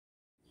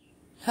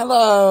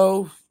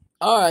Hello.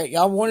 All right,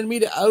 y'all wanted me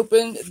to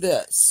open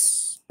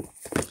this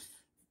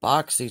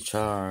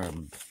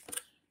BoxyCharm.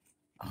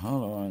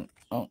 Hold on.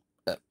 Oh,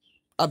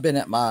 I've been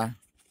at my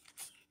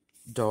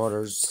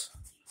daughter's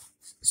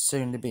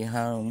soon to be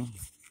home.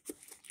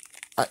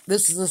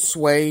 This is a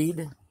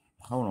suede.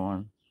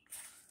 Hold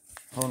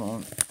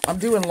on. I'm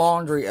doing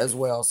laundry as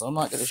well, so I'm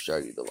not going to show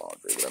you the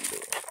laundry that I'm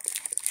doing.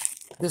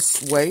 This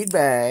suede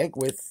bag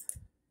with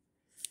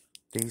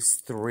these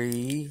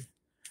three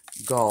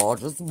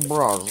gorgeous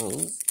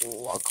brushes.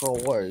 Look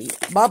away.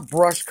 My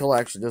brush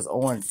collection is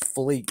on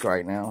fleek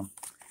right now.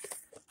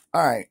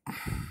 Alright.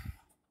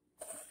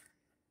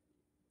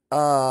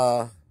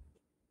 All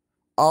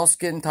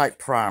skin type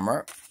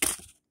primer.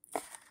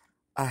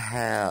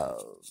 I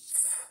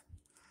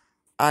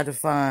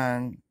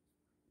define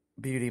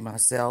beauty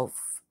myself.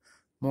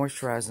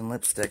 Moisturizing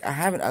lipstick. I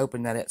haven't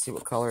opened that yet, see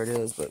what color it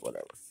is, but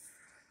whatever.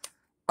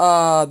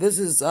 This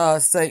is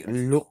St.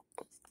 Luc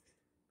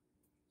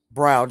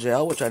brow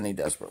gel, which I need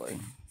desperately.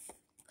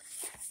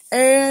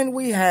 And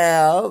we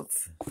have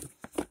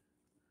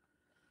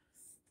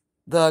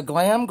the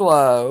Glam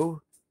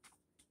Glow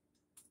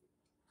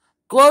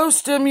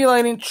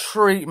Stimulating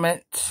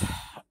Treatment.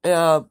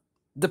 The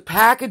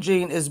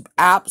packaging is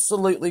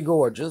absolutely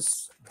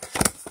gorgeous.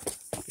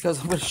 Because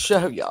I'm going to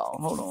show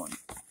y'all. Hold on.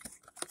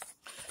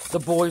 The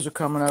boys are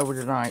coming over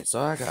tonight,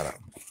 so I gotta...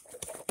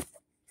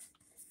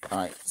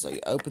 Alright, so you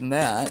open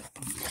that,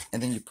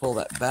 and then you pull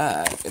that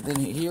back, and then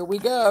here we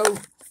go.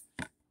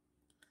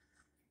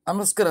 I'm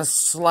just going to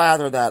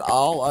slather that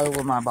all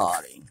over my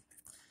body.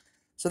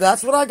 So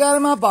that's what I got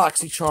in my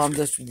BoxyCharm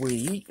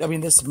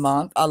this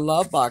month. I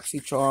love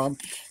BoxyCharm.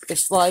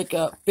 It's like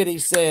Fitty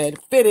said,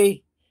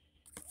 Fitty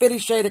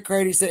Shade of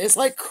Crazy said, it's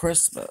like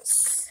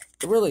Christmas.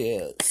 It really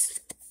is.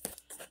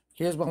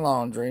 Here's my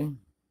laundry.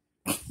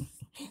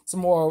 Some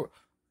more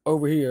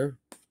over here.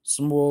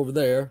 Some more over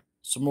there.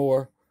 Some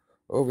more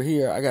over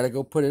here. I gotta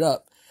go put it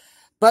up.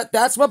 But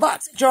that's my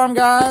BoxyCharm,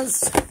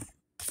 guys.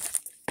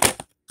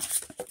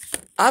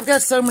 I've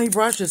got so many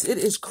brushes. It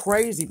is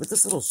crazy. But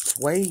this little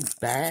suede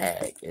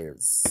bag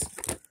is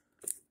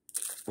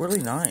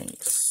really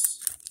nice.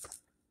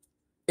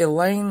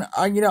 Elaine,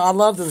 I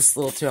love this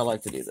little too. I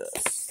like to do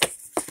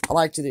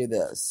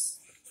this.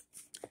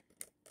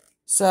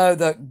 So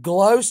the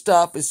glow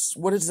stuff is,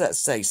 what does that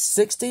say?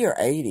 60 or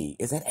 80?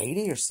 Is that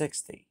 80 or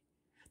 60?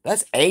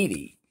 That's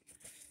 80.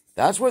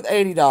 That's worth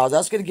 $80.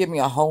 That's going to give me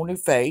a whole new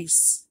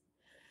face.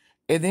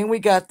 And then we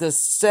got the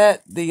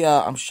set,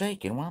 I'm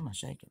shaking. Why am I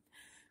shaking?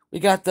 We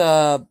got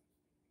the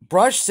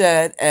brush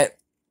set at,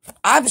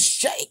 I'm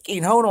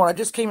shaking. Hold on, I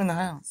just came in the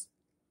house.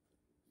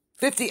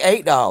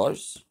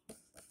 $58.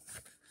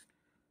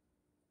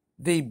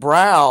 The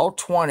brow,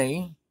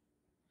 $20.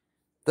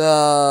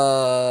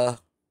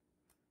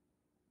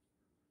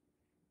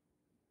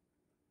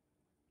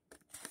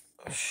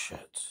 Oh,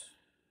 shit.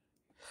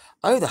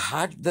 Oh, the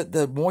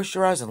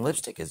moisturizing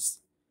lipstick is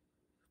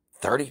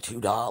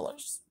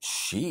 $32.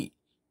 Shit.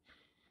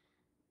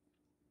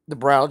 The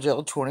brow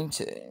gel,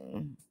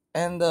 $22.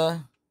 And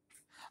oh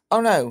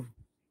no.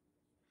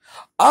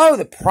 Oh,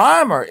 the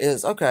primer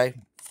is, okay.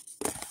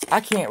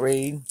 I can't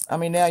read. I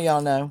mean, now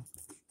y'all know.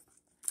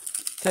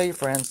 Tell your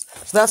friends.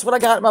 So that's what I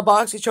got in my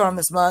BoxyCharm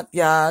this month,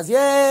 guys.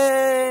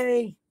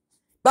 Yay!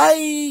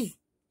 Bye!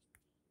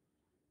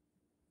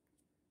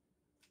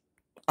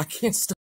 I can't stop.